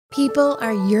People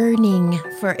are yearning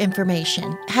for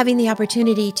information, having the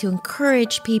opportunity to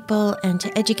encourage people and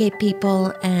to educate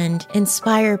people and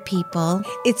inspire people.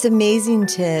 It's amazing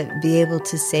to be able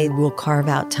to say we'll carve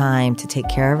out time to take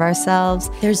care of ourselves.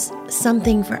 There's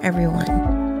something for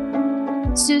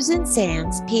everyone. Susan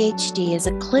Sands, PhD, is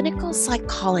a clinical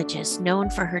psychologist known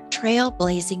for her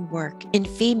trailblazing work in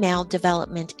female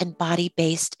development and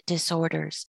body-based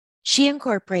disorders. She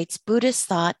incorporates Buddhist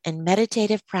thought and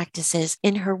meditative practices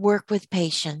in her work with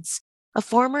patients. A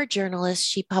former journalist,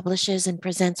 she publishes and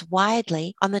presents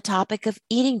widely on the topic of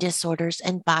eating disorders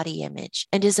and body image,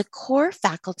 and is a core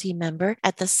faculty member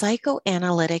at the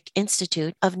Psychoanalytic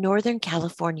Institute of Northern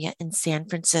California in San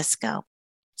Francisco.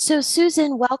 So,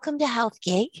 Susan, welcome to Health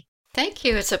Gig. Thank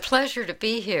you. It's a pleasure to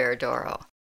be here, Doro.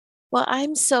 Well,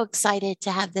 I'm so excited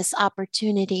to have this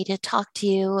opportunity to talk to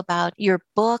you about your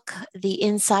book, The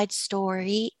Inside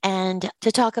Story, and to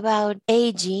talk about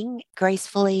aging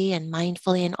gracefully and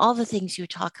mindfully and all the things you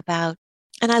talk about.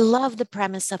 And I love the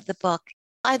premise of the book.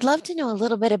 I'd love to know a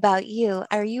little bit about you.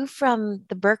 Are you from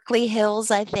the Berkeley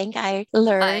Hills? I think I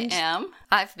learned. I am.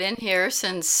 I've been here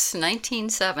since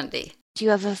 1970. Do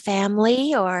you have a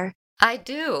family or? I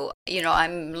do.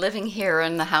 I'm living here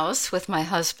in the house with my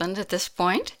husband at this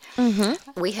point.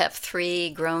 Mm-hmm. We have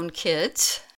 3 grown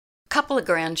kids, a couple of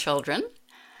grandchildren.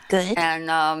 Good.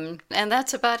 And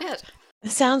that's about it.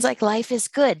 Sounds like life is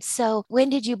good. So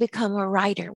when did you become a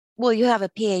writer? Well, you have a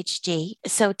PhD.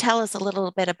 So tell us a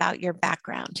little bit about your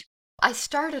background. I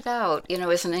started out,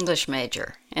 as an English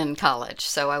major in college.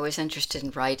 So I was interested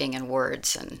in writing and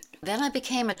words. And then I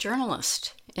became a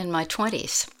journalist in my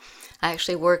 20s. I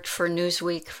actually worked for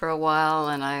Newsweek for a while,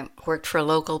 and I worked for a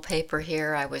local paper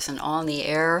here. I was an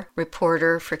on-the-air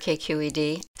reporter for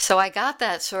KQED. So I got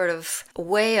that sort of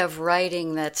way of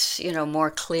writing that's, more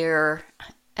clear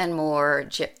and more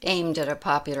aimed at a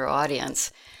popular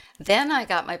audience. Then I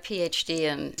got my PhD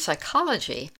in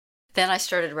psychology. Then I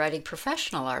started writing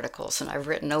professional articles, and I've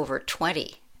written over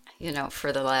 20.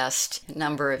 For the last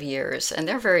number of years. And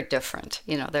they're very different.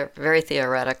 They're very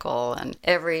theoretical, and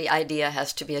every idea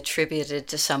has to be attributed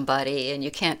to somebody, and you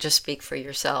can't just speak for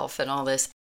yourself and all this.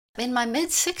 In my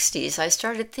mid-60s, I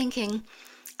started thinking,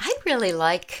 I'd really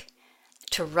like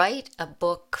to write a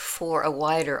book for a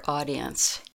wider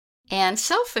audience. And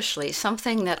selfishly,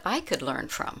 something that I could learn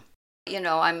from.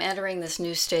 I'm entering this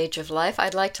new stage of life.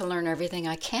 I'd like to learn everything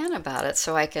I can about it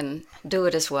so I can do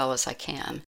it as well as I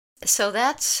can. So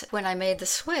that's when I made the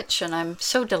switch, and I'm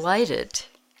so delighted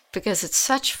because it's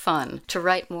such fun to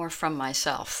write more from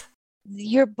myself.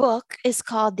 Your book is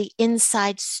called The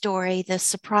Inside Story, The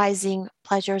Surprising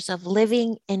Pleasures of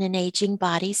Living in an Aging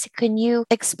Body. So can you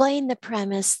explain the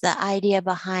premise, the idea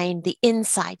behind the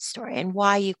inside story and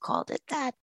why you called it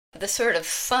that? The sort of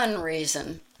fun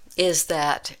reason is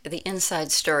that the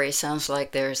inside story sounds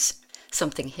like there's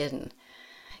something hidden.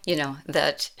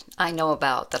 That I know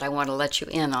about, that I want to let you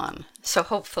in on. So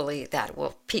hopefully that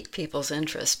will pique people's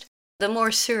interest. The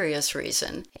more serious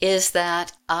reason is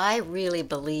that I really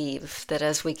believe that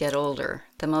as we get older,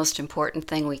 the most important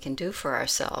thing we can do for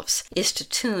ourselves is to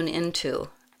tune into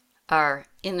our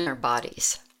inner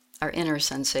bodies, our inner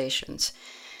sensations,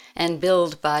 and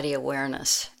build body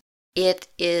awareness. It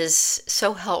is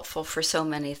so helpful for so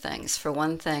many things. For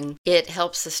one thing, it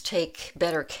helps us take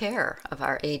better care of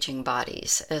our aging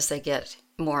bodies as they get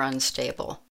more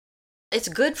unstable. It's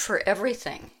good for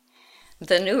everything.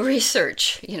 The new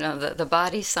research, the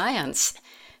body science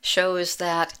shows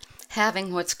that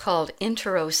having what's called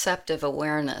interoceptive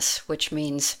awareness, which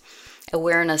means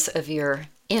awareness of your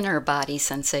inner body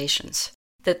sensations,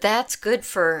 that's good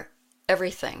for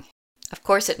everything. Of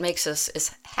course, it makes us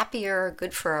happier,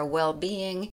 good for our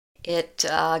well-being. It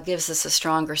gives us a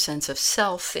stronger sense of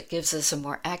self. It gives us a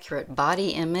more accurate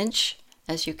body image,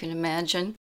 as you can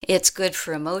imagine. It's good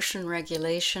for emotion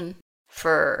regulation,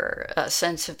 for a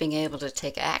sense of being able to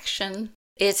take action.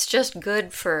 It's just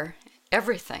good for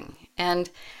everything. And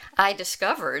I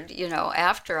discovered,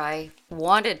 after I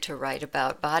wanted to write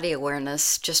about body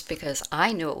awareness, just because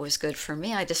I knew it was good for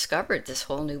me, I discovered this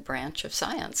whole new branch of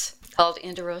science called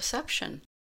interoception.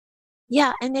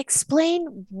 Yeah, and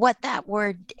explain what that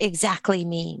word exactly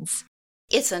means.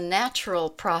 It's a natural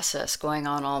process going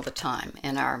on all the time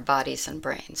in our bodies and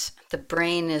brains. The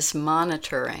brain is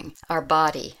monitoring our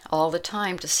body all the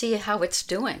time to see how it's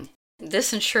doing.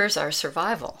 This ensures our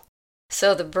survival.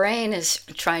 So the brain is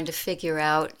trying to figure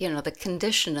out, the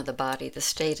condition of the body, the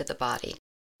state of the body.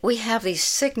 We have these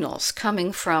signals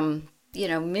coming from,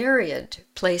 myriad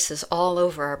places all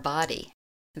over our body.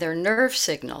 They're nerve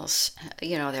signals,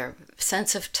 their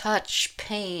sense of touch,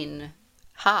 pain,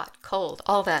 hot, cold,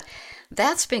 all that.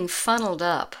 That's being funneled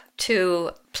up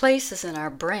to places in our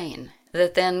brain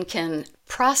that then can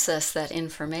process that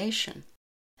information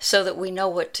so that we know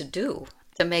what to do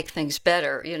to make things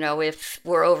better. If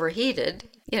we're overheated,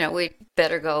 we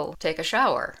better go take a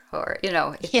shower or,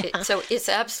 so it's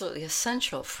absolutely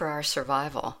essential for our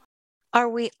survival. Are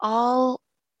we all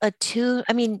attuned?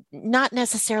 I mean, not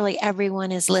necessarily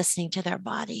everyone is listening to their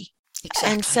body.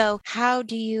 Exactly. And so how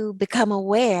do you become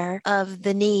aware of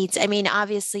the needs? I mean,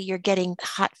 obviously you're getting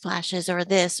hot flashes or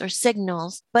this or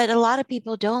signals, but a lot of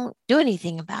people don't do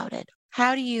anything about it.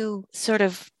 How do you sort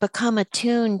of become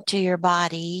attuned to your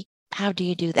body? How do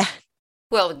you do that?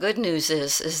 Well, the good news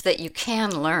is that you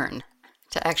can learn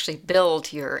to actually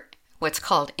build your what's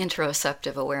called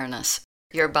interoceptive awareness,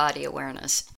 your body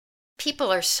awareness.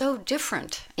 People are so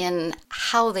different in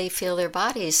how they feel their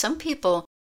bodies. Some people,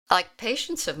 like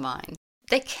patients of mine,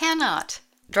 they cannot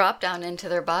drop down into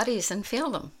their bodies and feel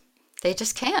them. They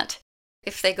just can't.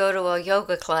 If they go to a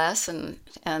yoga class and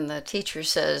the teacher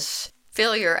says,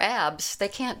 feel your abs, they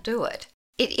can't do it.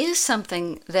 It is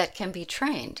something that can be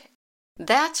trained.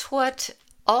 That's what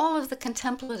all of the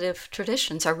contemplative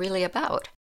traditions are really about.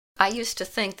 I used to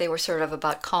think they were sort of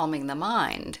about calming the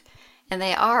mind, and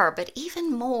they are, but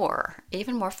even more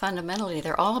fundamentally,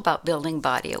 they're all about building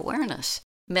body awareness.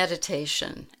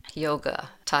 Meditation, yoga,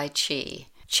 tai chi,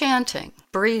 chanting,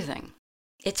 breathing.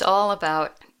 It's all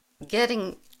about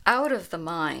getting out of the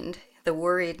mind, the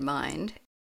worried mind,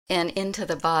 and into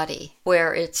the body,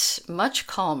 where it's much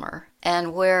calmer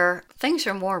and where things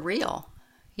are more real.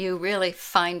 You really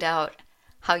find out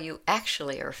how you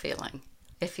actually are feeling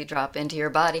if you drop into your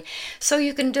body. So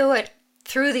you can do it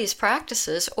through these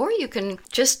practices, or you can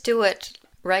just do it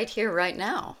right here, right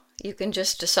now. You can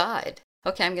just decide,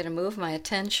 okay, I'm going to move my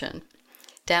attention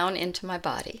down into my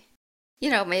body.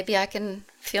 Maybe I can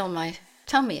feel my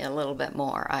tummy a little bit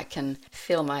more. I can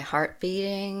feel my heart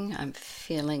beating. I'm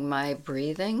feeling my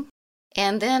breathing.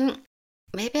 And then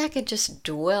maybe I could just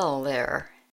dwell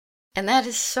there. And that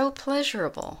is so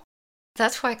pleasurable.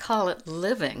 That's why I call it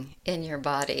living in your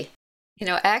body.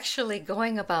 Actually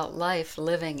going about life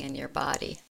living in your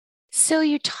body. So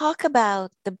you talk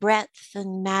about the breadth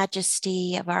and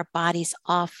majesty of our body's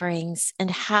offerings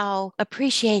and how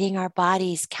appreciating our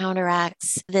bodies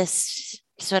counteracts this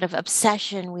sort of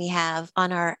obsession we have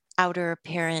on our outer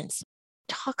appearance.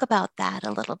 Talk about that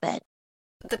a little bit.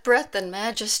 The breadth and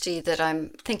majesty that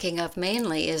I'm thinking of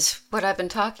mainly is what I've been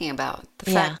talking about.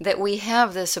 The fact that we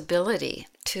have this ability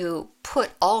to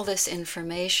put all this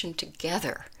information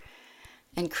together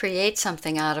and create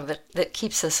something out of it that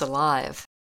keeps us alive.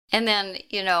 And then,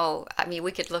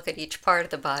 we could look at each part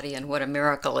of the body and what a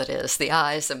miracle it is. The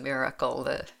eye is a miracle.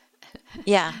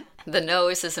 The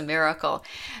nose is a miracle.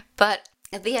 But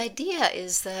the idea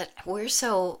is that we're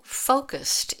so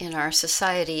focused in our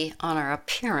society on our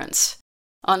appearance,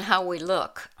 on how we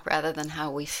look rather than how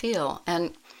we feel.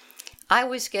 And I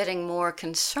was getting more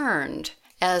concerned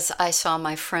as I saw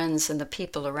my friends and the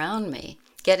people around me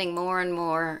getting more and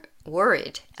more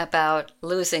worried about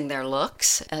losing their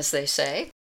looks, as they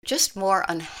say, just more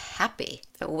unhappy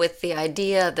with the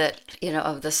idea that,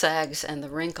 of the sags and the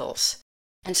wrinkles.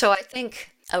 And so I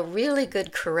think a really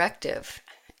good corrective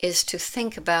is to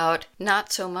think about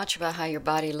not so much about how your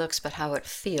body looks, but how it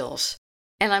feels.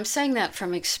 And I'm saying that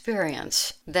from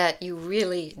experience, that you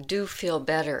really do feel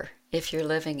better if you're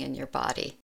living in your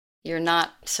body. You're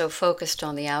not so focused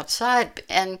on the outside,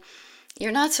 and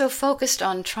you're not so focused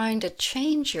on trying to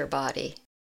change your body.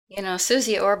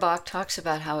 Susie Orbach talks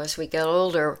about how as we get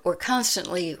older, we're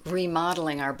constantly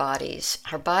remodeling our bodies.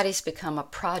 Our bodies become a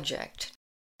project.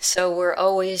 So we're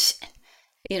always,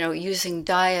 using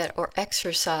diet or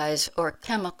exercise or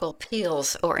chemical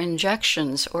peels or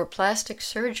injections or plastic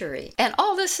surgery. And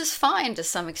all this is fine to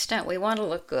some extent. We want to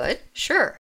look good,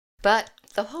 sure. But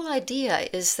the whole idea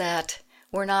is that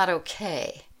we're not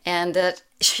okay. And that,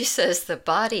 she says, the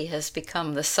body has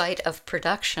become the site of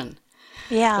production.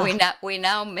 Yeah. We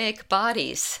now make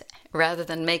bodies rather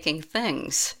than making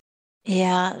things.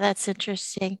 Yeah, that's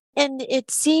interesting. And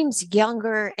it seems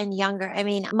younger and younger. I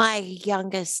mean, my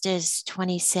youngest is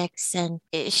 26, and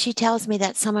she tells me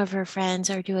that some of her friends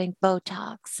are doing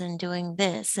Botox and doing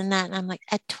this and that. And I'm like,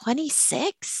 at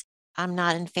 26? I'm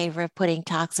not in favor of putting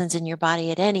toxins in your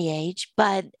body at any age,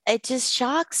 but it just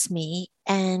shocks me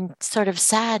and sort of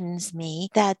saddens me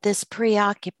that this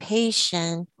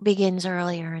preoccupation begins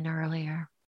earlier and earlier.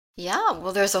 Yeah,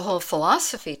 well, there's a whole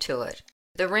philosophy to it.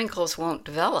 The wrinkles won't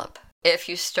develop if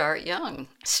you start young.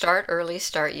 Start early,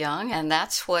 start young, and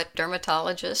that's what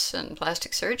dermatologists and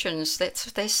plastic surgeons, that's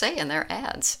what they say in their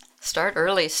ads. Start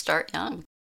early, start young.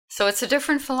 So it's a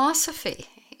different philosophy.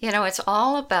 It's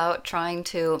all about trying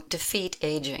to defeat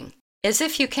aging. As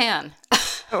if you can.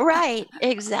 Right,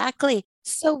 exactly.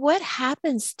 So, what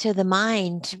happens to the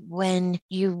mind when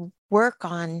you work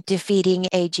on defeating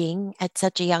aging at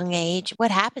such a young age?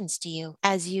 What happens to you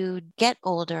as you get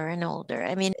older and older?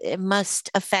 I mean, it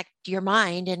must affect your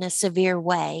mind in a severe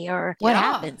way, or what Yeah,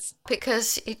 happens?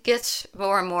 because it gets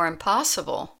more and more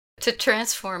impossible to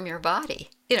transform your body.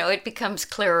 It becomes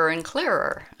clearer and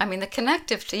clearer. I mean, the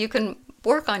connective, you can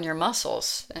work on your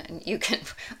muscles and you can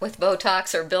with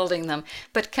Botox or building them,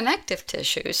 but connective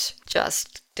tissues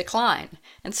just decline.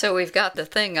 And so we've got the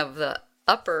thing of the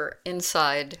upper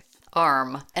inside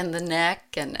arm and the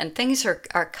neck, and things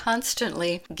are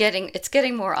constantly getting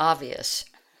more obvious.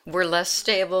 We're less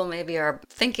stable. Maybe our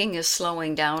thinking is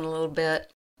slowing down a little bit,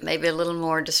 maybe a little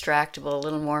more distractible, a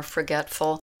little more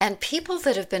forgetful. And people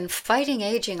that have been fighting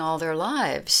aging all their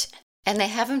lives, and they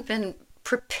haven't been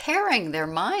preparing their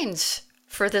minds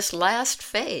for this last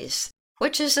phase,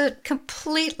 which is a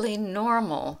completely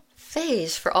normal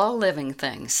phase for all living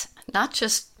things, not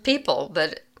just people,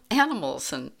 but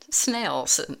animals and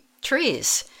snails and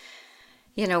trees.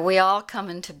 We all come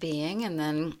into being and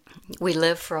then we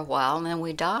live for a while and then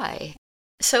we die.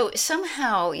 So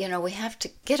somehow, we have to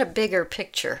get a bigger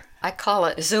picture. I call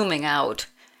it zooming out.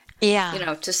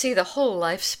 Yeah. To see the whole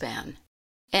lifespan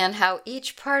and how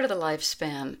each part of the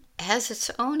lifespan has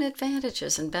its own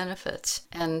advantages and benefits,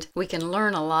 and we can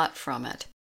learn a lot from it.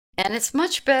 And it's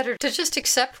much better to just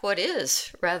accept what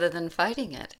is rather than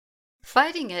fighting it.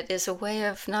 Fighting it is a way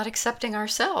of not accepting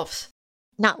ourselves.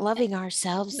 Not loving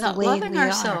ourselves the Not way loving we are.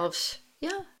 ourselves.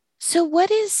 Yeah. So,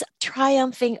 what is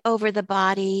triumphing over the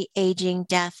body, aging,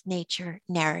 death, nature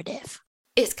narrative?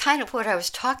 It's kind of what I was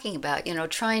talking about,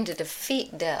 trying to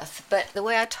defeat death. But the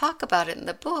way I talk about it in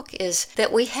the book is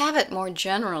that we have it more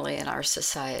generally in our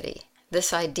society.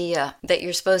 This idea that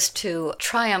you're supposed to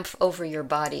triumph over your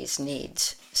body's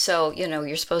needs. So,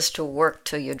 you're supposed to work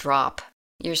till you drop.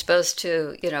 You're supposed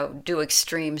to, do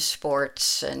extreme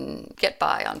sports and get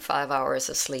by on 5 hours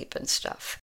of sleep and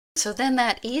stuff. So then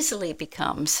that easily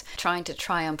becomes trying to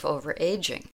triumph over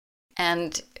aging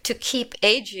and to keep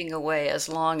aging away as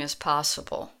long as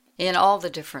possible in all the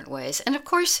different ways. And of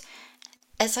course,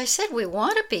 as I said, we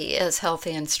want to be as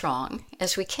healthy and strong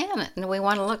as we can, and we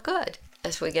want to look good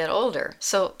as we get older.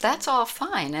 So that's all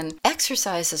fine. And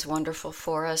exercise is wonderful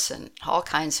for us and all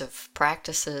kinds of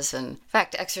practices. And in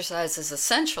fact, exercise is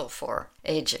essential for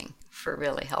aging, for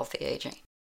really healthy aging.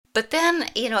 But then,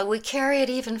 we carry it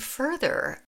even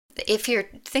further. If you're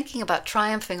thinking about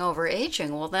triumphing over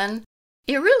aging, well, then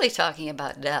you're really talking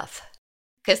about death.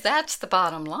 Because that's the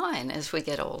bottom line as we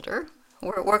get older.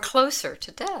 We're closer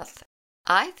to death.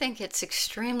 I think it's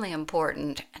extremely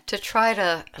important to try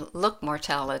to look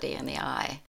mortality in the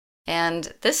eye.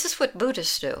 And this is what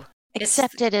Buddhists do.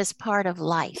 Accept it as part of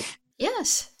life.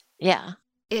 Yes. Yeah.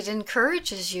 It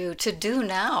encourages you to do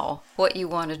now what you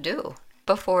want to do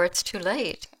before it's too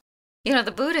late.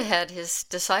 The Buddha had his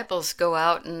disciples go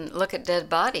out and look at dead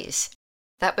bodies.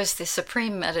 That was the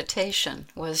supreme meditation,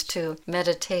 was to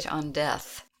meditate on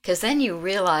death. Because then you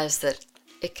realize that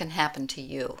it can happen to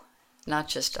you. Not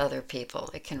just other people.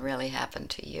 It can really happen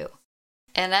to you.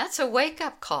 And that's a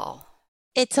wake-up call.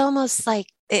 It's almost like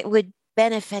it would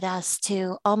benefit us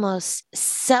to almost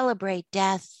celebrate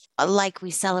death like we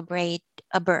celebrate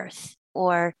a birth,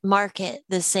 or mark it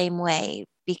the same way,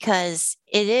 because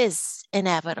it is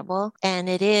inevitable and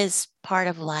it is part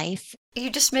of life.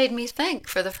 You just made me think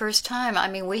for the first time. I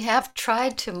mean, we have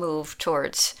tried to move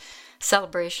towards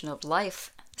celebration of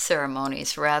life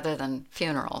ceremonies rather than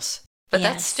funerals. But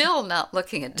Yes. that's still not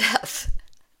looking at death.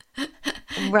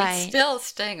 Right. It's still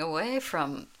staying away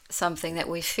from something that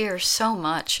we fear so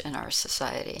much in our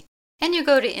society. And you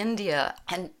go to India,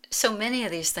 and so many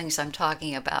of these things I'm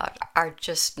talking about are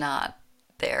just not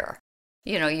there.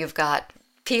 You've got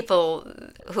people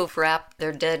who've wrapped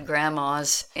their dead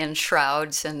grandmas in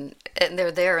shrouds, and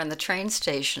they're there in the train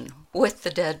station with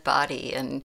the dead body,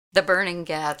 and the burning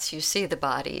ghats, you see the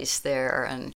bodies there.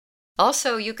 And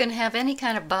also, you can have any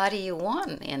kind of body you want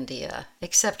in India,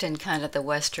 except in kind of the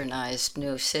westernized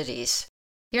new cities.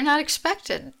 You're not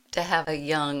expected to have a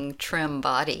young, trim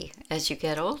body as you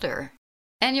get older.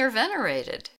 And you're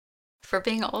venerated for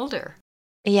being older.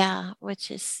 Yeah, which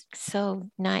is so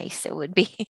nice it would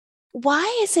be.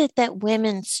 Why is it that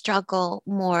women struggle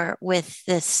more with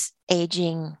this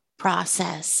aging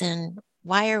process? And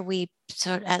why are we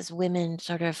as women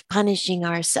sort of punishing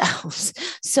ourselves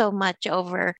so much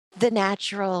over the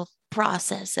natural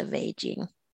process of aging?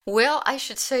 Well, I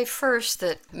should say first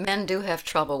that men do have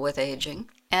trouble with aging,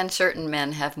 and certain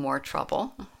men have more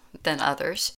trouble than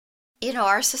others.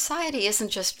 Our society isn't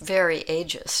just very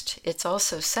ageist, it's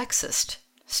also sexist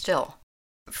still.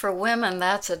 for women,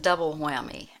 that's a double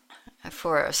whammy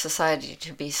for a society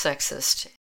to be sexist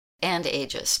and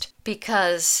ageist.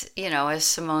 Because, as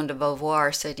Simone de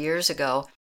Beauvoir said years ago,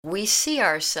 we see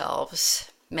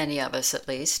ourselves, many of us at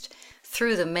least,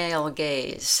 through the male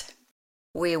gaze.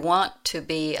 We want to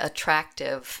be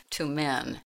attractive to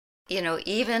men.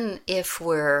 Even if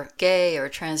we're gay or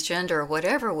transgender or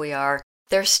whatever we are,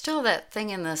 there's still that thing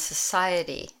in the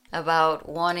society about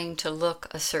wanting to look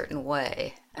a certain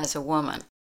way as a woman.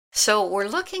 So we're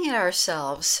looking at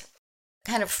ourselves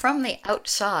kind of from the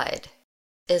outside,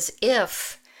 as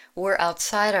if we're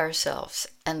outside ourselves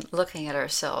and looking at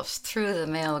ourselves through the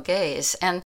male gaze.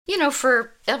 And,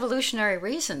 for evolutionary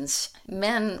reasons,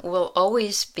 men will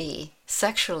always be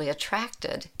sexually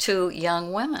attracted to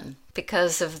young women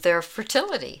because of their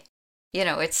fertility.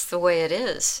 It's the way it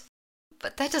is.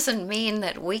 But that doesn't mean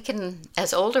that we can,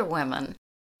 as older women,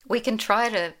 we can try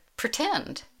to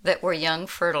pretend that we're young,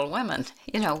 fertile women.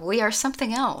 We are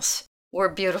something else. We're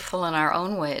beautiful in our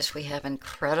own ways. We have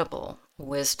incredible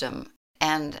wisdom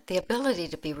and the ability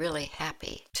to be really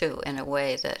happy, too, in a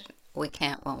way that we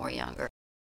can't when we're younger.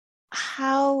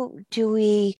 How do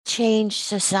we change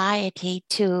society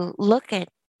to look at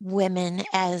women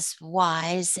as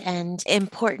wise and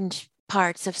important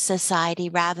parts of society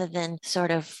rather than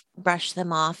sort of brush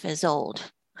them off as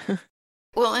old?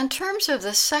 Well, in terms of the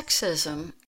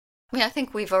sexism, I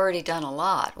think we've already done a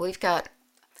lot. We've got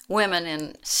women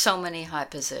in so many high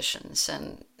positions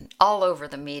and all over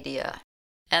the media.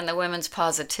 And the women's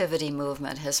positivity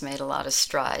movement has made a lot of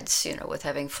strides, with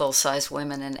having full-size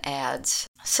women in ads.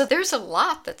 So there's a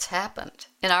lot that's happened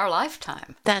in our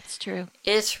lifetime. That's true.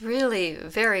 It's really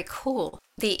very cool.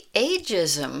 The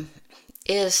ageism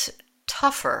is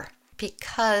tougher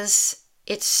because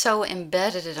it's so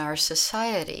embedded in our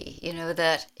society,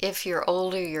 that if you're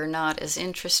older, you're not as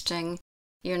interesting,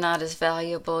 you're not as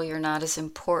valuable, you're not as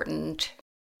important,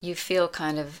 you feel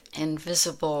kind of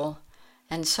invisible,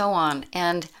 and so on.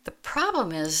 And the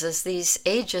problem is these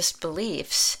ageist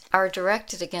beliefs are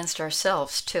directed against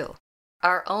ourselves, too.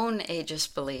 Our own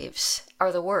ageist beliefs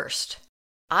are the worst.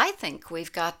 I think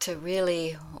we've got to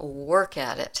really work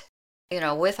at it,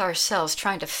 with ourselves,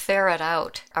 trying to ferret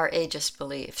out our ageist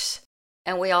beliefs.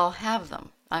 And we all have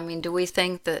them. Do we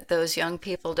think that those young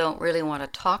people don't really want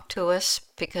to talk to us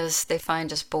because they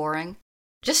find us boring?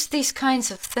 Just these kinds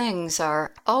of things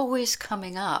are always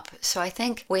coming up. So I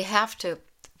think we have to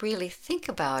really think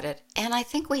about it. And I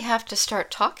think we have to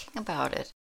start talking about it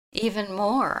even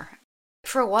more.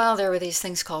 For a while, there were these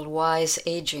things called wise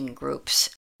aging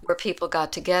groups, where people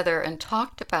got together and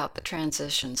talked about the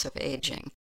transitions of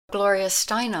aging. Gloria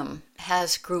Steinem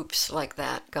has groups like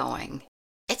that going.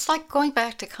 It's like going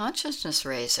back to consciousness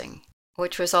raising,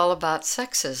 which was all about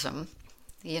sexism,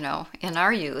 in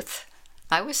our youth.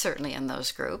 I was certainly in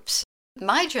those groups.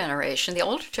 My generation, the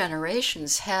older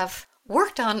generations, have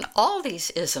worked on all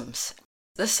these isms.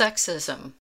 The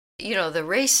sexism, the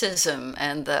racism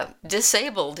and the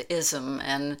disabled-ism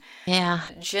and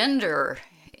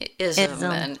gender-ism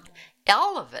and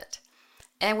all of it.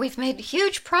 And we've made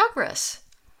huge progress.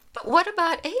 But what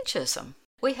about ageism?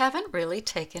 We haven't really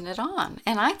taken it on.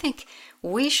 And I think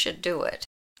we should do it,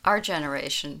 our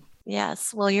generation.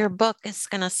 Yes. Well, your book is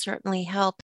going to certainly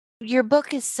help. Your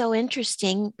book is so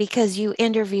interesting because you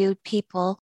interviewed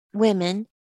people, women.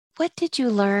 What did you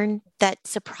learn that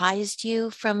surprised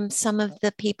you from some of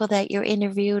the people that you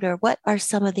interviewed, or what are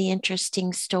some of the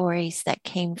interesting stories that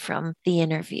came from the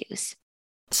interviews?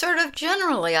 Sort of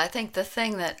generally, I think the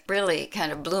thing that really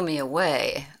kind of blew me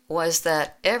away was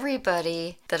that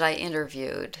everybody that I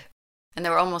interviewed, and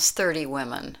there were almost 30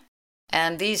 women,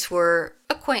 and these were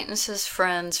acquaintances,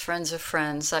 friends of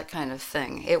friends, that kind of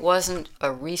thing. It wasn't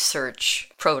a research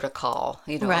protocol,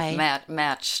 right.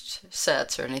 Matched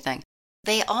sets or anything.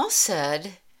 They all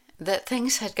said that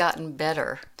things had gotten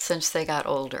better since they got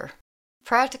older.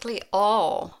 Practically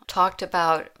all talked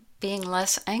about being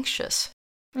less anxious.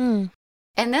 Mm.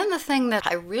 And then the thing that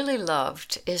I really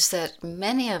loved is that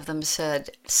many of them said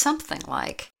something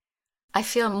like, I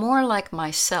feel more like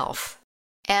myself.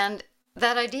 And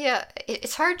that idea,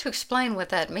 it's hard to explain what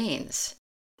that means,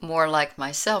 more like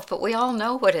myself, but we all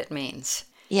know what it means.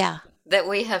 Yeah. That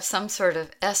we have some sort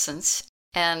of essence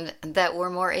and that we're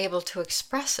more able to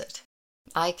express it.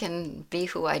 I can be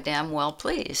who I damn well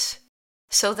please.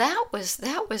 So that was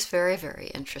very, very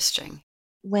interesting.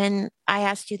 When I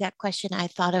asked you that question, I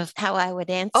thought of how I would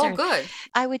answer. Oh, good.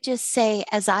 I would just say,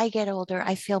 as I get older,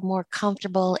 I feel more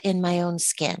comfortable in my own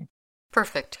skin.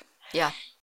 Perfect. Yeah.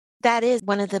 That is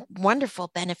one of the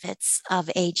wonderful benefits of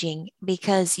aging,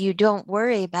 because you don't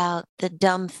worry about the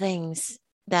dumb things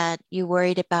that you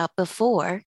worried about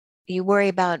before. You worry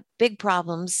about big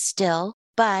problems still,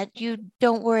 but you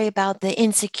don't worry about the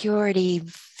insecurity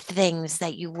things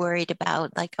that you worried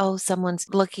about, like, oh, someone's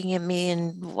looking at me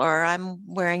and or I'm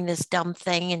wearing this dumb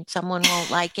thing and someone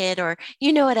won't like it, or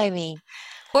you know what I mean.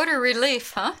 What a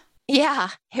relief, huh? Yeah,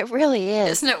 it really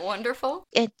is. Isn't it wonderful?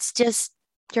 It's just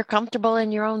you're comfortable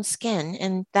in your own skin,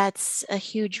 and that's a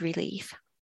huge relief.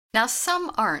 Now,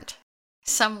 some aren't.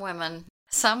 Some women,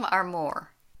 some are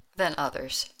more than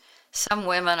others. Some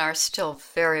women are still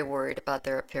very worried about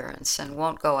their appearance and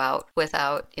won't go out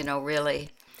without, really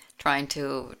trying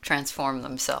to transform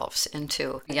themselves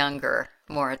into a younger,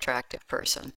 more attractive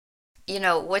person.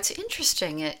 What's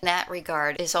interesting in that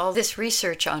regard is all this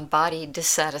research on body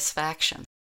dissatisfaction.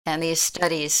 And these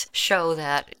studies show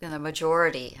that the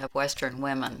majority of Western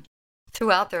women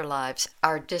throughout their lives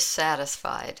are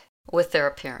dissatisfied with their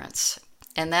appearance.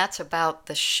 And that's about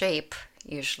the shape,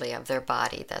 usually, of their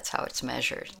body. That's how it's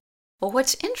measured. Well,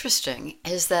 what's interesting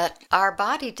is that our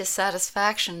body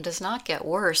dissatisfaction does not get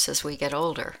worse as we get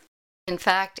older. In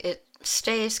fact, it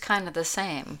stays kind of the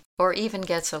same, or even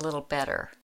gets a little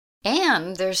better.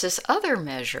 And there's this other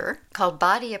measure called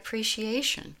body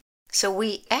appreciation. So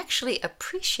we actually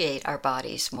appreciate our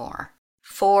bodies more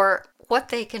for what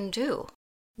they can do.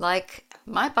 Like,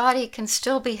 my body can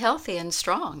still be healthy and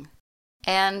strong.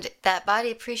 And that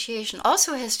body appreciation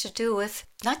also has to do with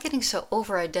not getting so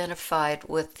over-identified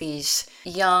with these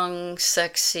young,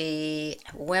 sexy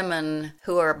women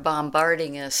who are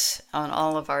bombarding us on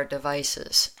all of our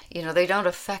devices. They don't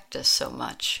affect us so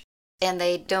much. And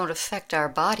they don't affect our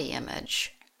body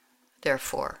image,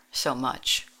 therefore, so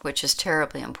much, which is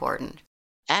terribly important.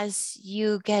 As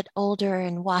you get older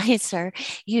and wiser,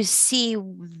 you see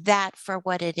that for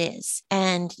what it is,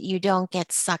 and you don't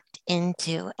get sucked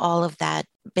into all of that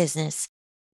business.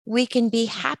 We can be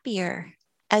happier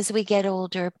as we get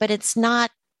older, but it's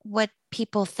not what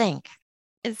people think.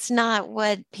 It's not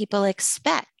what people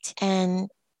expect. And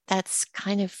that's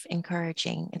kind of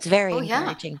encouraging. It's very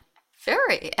encouraging.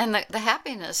 Very. And the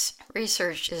happiness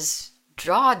research is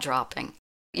jaw-dropping.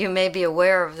 You may be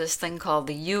aware of this thing called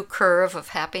the U-curve of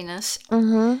happiness.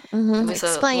 Mm-hmm, mm-hmm. It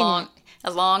was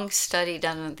a long study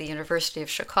done at the University of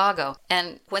Chicago.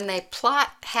 And when they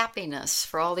plot happiness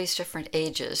for all these different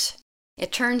ages,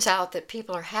 it turns out that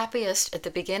people are happiest at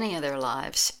the beginning of their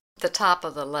lives, the top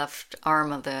of the left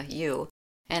arm of the U.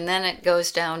 And then it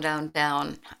goes down, down,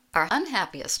 down. Our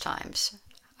unhappiest times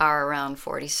are around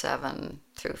 47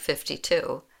 through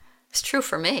 52. It's true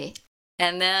for me.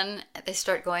 And then they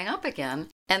start going up again.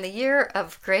 And the year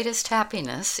of greatest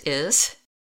happiness is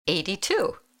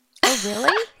 82. Oh,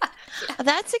 really? Yeah.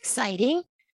 That's exciting.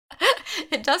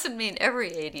 It doesn't mean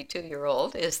every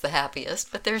 82-year-old is the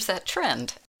happiest, but there's that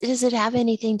trend. Does it have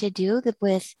anything to do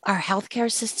with our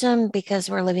healthcare system because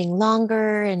we're living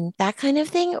longer and that kind of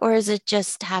thing? Or does it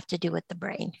just have to do with the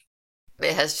brain?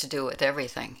 It has to do with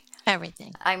everything.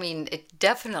 Everything. I mean, it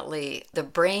definitely, the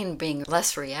brain being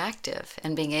less reactive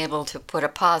and being able to put a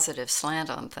positive slant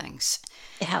on things.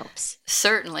 It helps.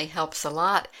 Certainly helps a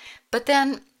lot. But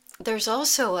then there's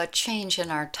also a change in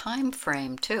our time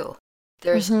frame, too.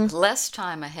 There's less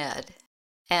time ahead,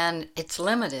 and it's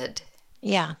limited.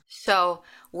 Yeah. So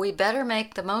we better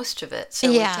make the most of it.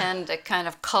 So we tend to kind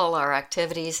of cull our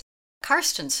activities.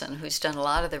 Carstensen, who's done a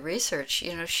lot of the research,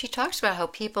 she talks about how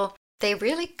people, they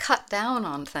really cut down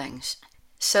on things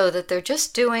so that they're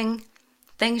just doing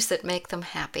things that make them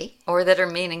happy or that are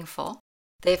meaningful.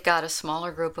 They've got a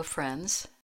smaller group of friends.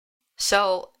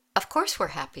 So, of course, we're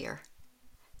happier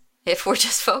if we're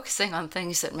just focusing on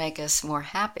things that make us more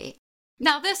happy.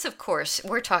 Now, this, of course,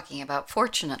 we're talking about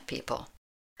fortunate people.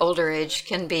 Older age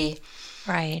can be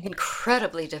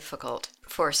incredibly difficult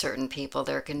for certain people.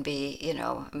 There can be,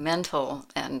 mental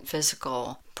and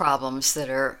physical problems that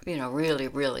are, really,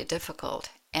 really difficult.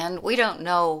 And we don't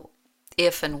know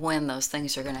if and when those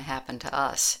things are going to happen to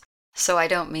us. So I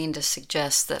don't mean to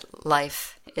suggest that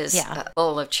life is a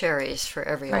bowl of cherries for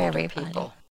older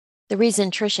people. The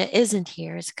reason Tricia isn't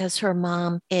here is because her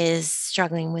mom is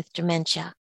struggling with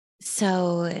dementia.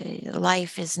 So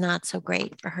life is not so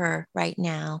great for her right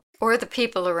now. Or the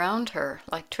people around her,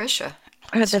 like Tricia.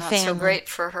 Or it's the not family. So great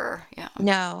for her. Yeah.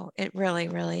 No, it really,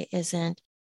 really isn't.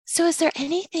 So is there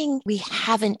anything we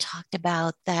haven't talked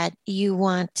about that you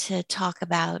want to talk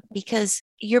about? Because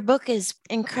your book is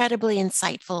incredibly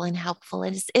insightful and helpful.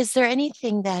 Is there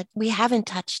anything that we haven't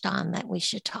touched on that we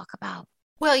should talk about?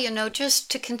 Well, just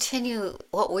to continue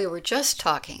what we were just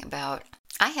talking about,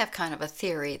 I have kind of a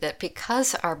theory that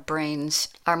because our brains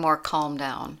are more calmed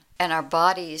down and our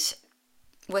bodies,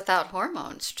 without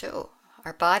hormones too,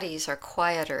 our bodies are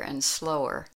quieter and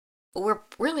slower, we're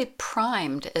really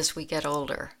primed as we get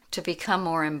older to become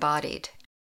more embodied,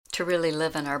 to really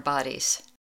live in our bodies.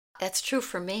 That's true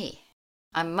for me.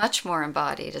 I'm much more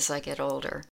embodied as I get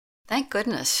older. Thank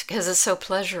goodness, because it's so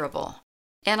pleasurable.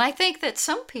 And I think that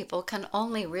some people can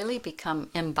only really become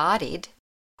embodied,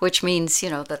 which means,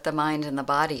 that the mind and the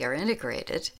body are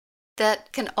integrated.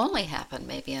 That can only happen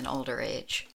maybe in older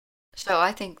age. So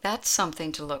I think that's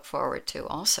something to look forward to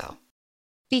also.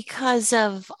 Because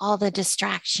of all the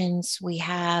distractions we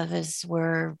have as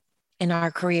we're in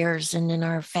our careers and in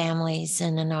our families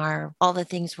and in all the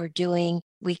things we're doing,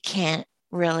 we can't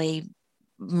really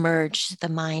merge the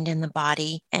mind and the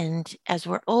body. And as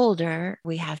we're older,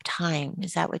 we have time.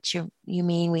 Is that what you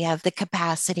mean? We have the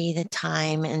capacity, the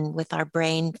time, and with our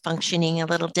brain functioning a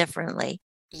little differently.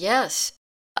 Yes.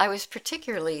 I was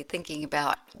particularly thinking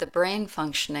about the brain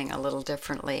functioning a little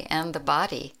differently and the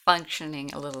body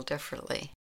functioning a little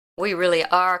differently. We really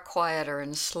are quieter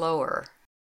and slower,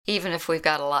 even if we've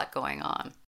got a lot going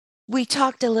on. We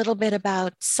talked a little bit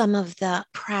about some of the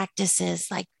practices,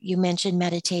 like you mentioned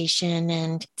meditation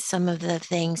and some of the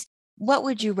things. What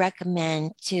would you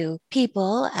recommend to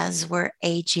people as we're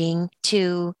aging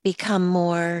to become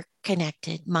more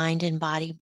connected, mind and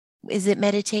body? Is it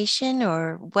meditation,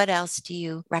 or what else do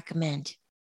you recommend?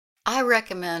 I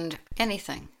recommend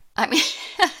anything. I mean,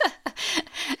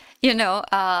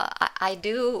 I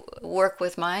do work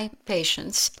with my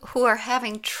patients who are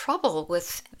having trouble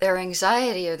with their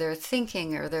anxiety or their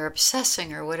thinking or their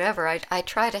obsessing or whatever. I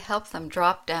try to help them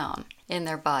drop down in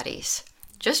their bodies,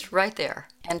 just right there,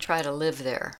 and try to live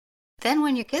there. Then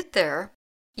when you get there,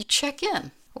 you check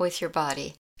in with your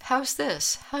body. How's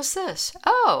this? How's this?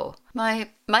 Oh, my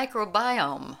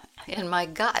microbiome in my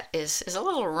gut is a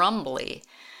little rumbly.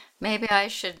 Maybe I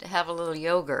should have a little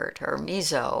yogurt or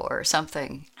miso or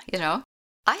something,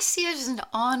 I see it as an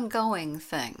ongoing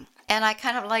thing. And I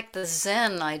kind of like the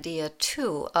Zen idea,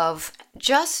 too, of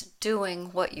just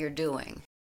doing what you're doing.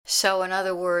 So, in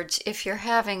other words, if you're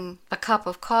having a cup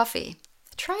of coffee,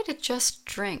 try to just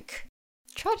drink.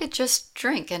 Try to just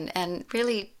drink and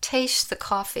really taste the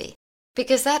coffee,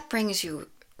 because that brings you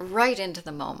right into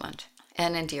the moment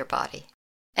and into your body.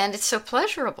 And it's so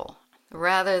pleasurable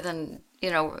rather than,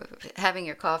 having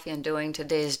your coffee and doing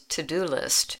today's to-do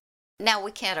list. Now,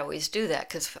 we can't always do that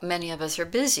because many of us are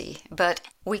busy, but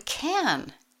we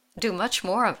can do much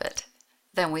more of it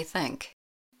than we think.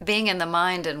 Being in the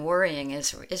mind and worrying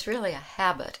is really a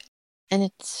habit. And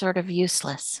it's sort of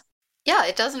useless. Yeah,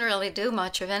 it doesn't really do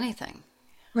much of anything.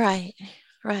 Right.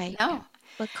 No.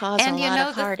 But cause a lot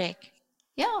of heartache.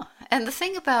 Yeah, and the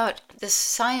thing about this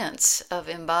science of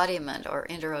embodiment or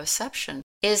interoception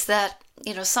is that,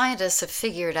 scientists have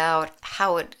figured out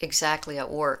how exactly it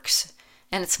works.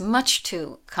 And it's much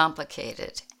too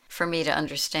complicated for me to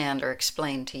understand or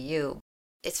explain to you.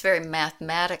 It's very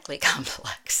mathematically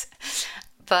complex.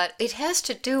 But it has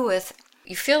to do with,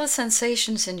 you feel the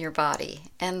sensations in your body,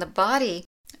 and the body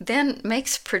then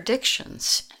makes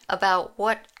predictions about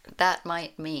what that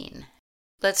might mean.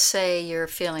 Let's say you're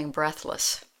feeling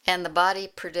breathless, and the body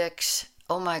predicts,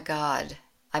 oh my God,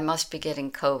 I must be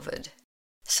getting COVID.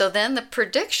 So then the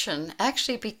prediction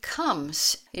actually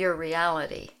becomes your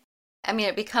reality. I mean,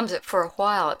 it becomes it for a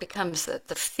while. It becomes the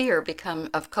fear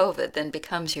of COVID then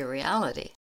becomes your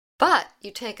reality. But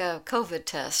you take a COVID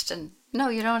test and no,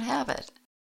 you don't have it.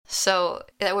 So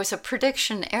that was a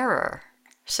prediction error.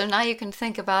 So now you can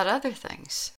think about other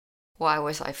things. Why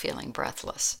was I feeling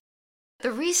breathless?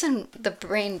 The reason the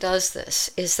brain does this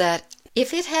is that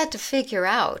if it had to figure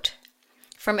out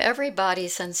from every body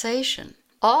sensation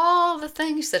all the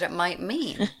things that it might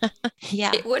mean,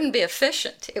 it wouldn't be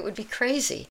efficient. It would be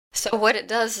crazy. So what it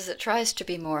does is it tries to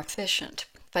be more efficient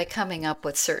by coming up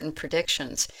with certain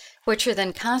predictions, which are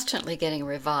then constantly getting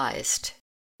revised.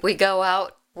 We go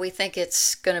out, we think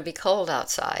it's going to be cold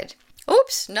outside.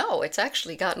 Oops, no, it's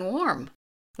actually gotten warm.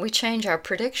 We change our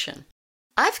prediction.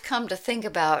 I've come to think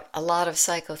about a lot of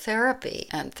psychotherapy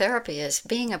and therapy as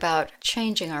being about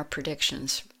changing our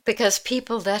predictions, because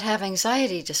people that have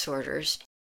anxiety disorders,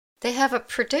 they have a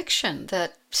prediction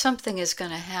that something is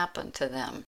going to happen to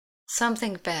them.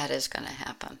 Something bad is going to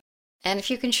happen. And if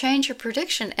you can change your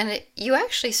prediction, and you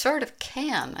actually sort of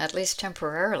can, at least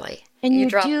temporarily. And you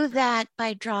do that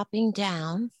by dropping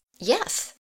down?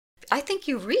 Yes. I think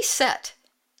you reset.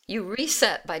 You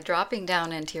reset by dropping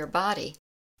down into your body.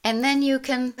 And then you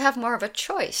can have more of a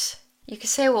choice. You can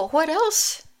say, well, what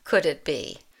else could it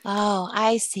be? Oh,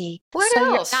 I see. What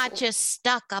else? You're not just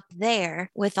stuck up there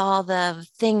with all the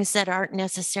things that aren't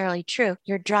necessarily true.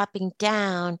 You're dropping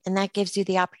down, and that gives you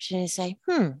the opportunity to say,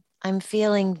 I'm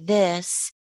feeling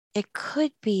this. It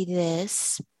could be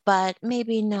this, but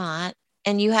maybe not.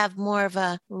 And you have more of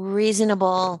a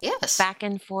reasonable Yes. back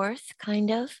and forth, kind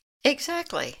of?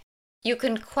 Exactly. You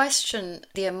can question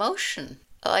the emotion.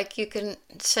 Like you can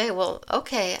say, well,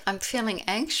 okay, I'm feeling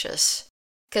anxious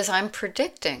because I'm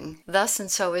predicting thus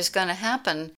and so is going to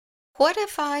happen. What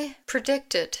if I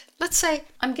predicted, let's say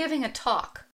I'm giving a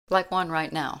talk, like one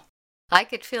right now. I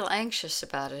could feel anxious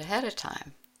about it ahead of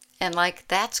time. And like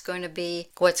that's going to be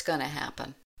what's going to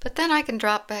happen. But then I can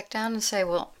drop back down and say,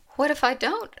 well, what if I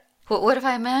don't? What if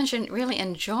I imagine really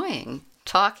enjoying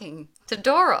talking to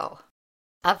Doro?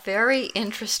 A very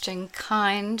interesting,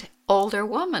 kind, older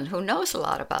woman who knows a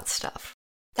lot about stuff.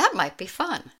 That might be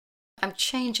fun. I'm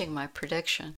changing my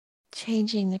prediction.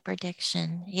 Changing the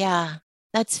prediction. Yeah,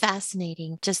 that's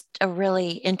fascinating. Just a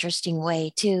really interesting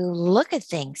way to look at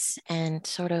things and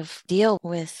sort of deal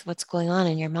with what's going on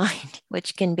in your mind,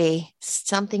 which can be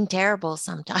something terrible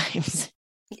sometimes.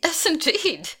 Yes,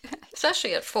 indeed.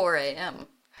 Especially at 4 a.m.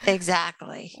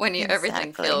 Exactly. When everything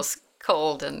Exactly. feels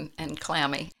cold and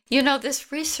clammy. You know,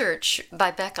 this research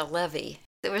by Becca Levy,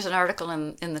 there was an article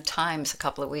in the Times a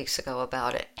couple of weeks ago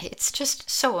about it. It's just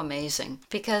so amazing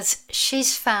because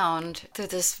she's found through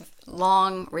this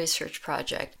long research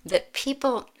project that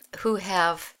people who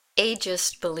have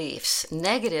ageist beliefs,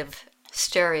 negative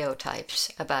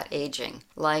stereotypes about aging,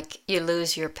 like you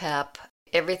lose your pep,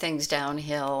 everything's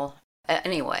downhill,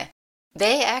 anyway,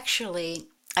 they actually,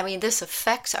 this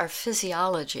affects our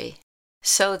physiology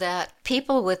so that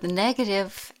people with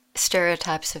negative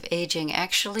stereotypes of aging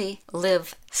actually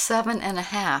live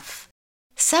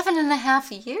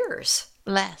 7.5 years.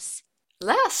 Less.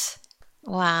 And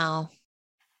Wow.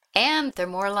 they're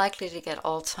more likely to get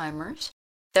Alzheimer's.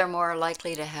 They're more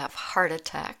likely to have heart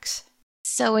attacks.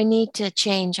 So we need to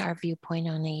change our viewpoint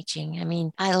on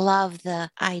aging. I love the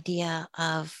idea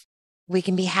of we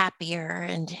can be happier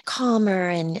and calmer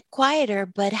and quieter,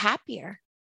 but happier.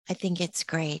 I think it's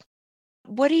great.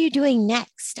 What are you doing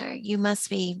next? You must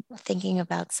be thinking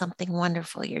about something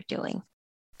wonderful you're doing.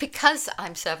 Because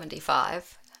I'm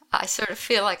 75, I sort of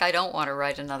feel like I don't want to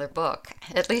write another book,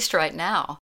 at least right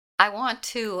now. I want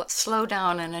to slow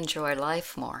down and enjoy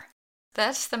life more.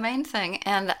 That's the main thing.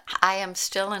 And I am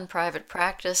still in private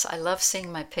practice. I love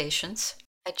seeing my patients.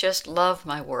 I just love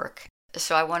my work.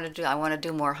 So I want to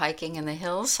do more hiking in the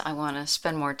hills. I want to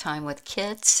spend more time with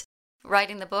kids.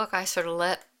 Writing the book, I sort of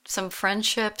let some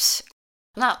friendships,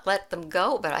 not let them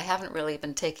go, but I haven't really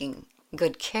been taking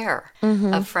good care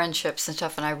of friendships and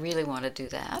stuff, and I really want to do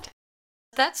that.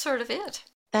 That's sort of it.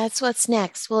 That's what's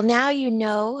next. Well, now you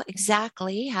know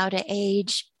exactly how to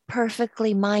age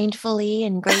perfectly mindfully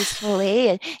and gracefully,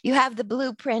 and you have the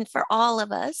blueprint for all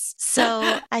of us.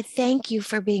 So I thank you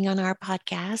for being on our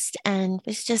podcast, and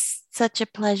it's just such a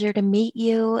pleasure to meet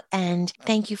you, and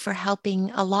thank you for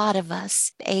helping a lot of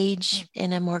us age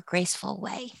in a more graceful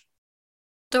way.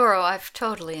 Doro, I've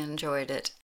totally enjoyed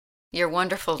it. You're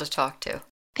wonderful to talk to.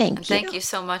 Thank you. Thank you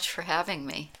so much for having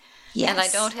me. Yes. And I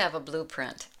don't have a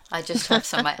blueprint. I just have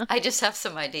some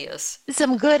ideas.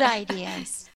 Some good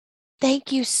ideas.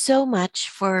 Thank you so much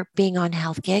for being on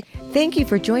Health Gig. Thank you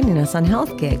for joining us on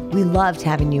Health Gig. We loved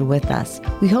having you with us.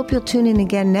 We hope you'll tune in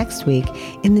again next week.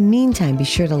 In the meantime, be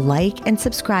sure to like and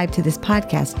subscribe to this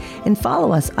podcast and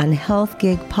follow us on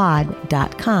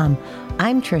healthgigpod.com.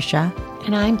 I'm Trisha.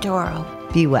 And I'm Doro.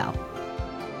 Be well.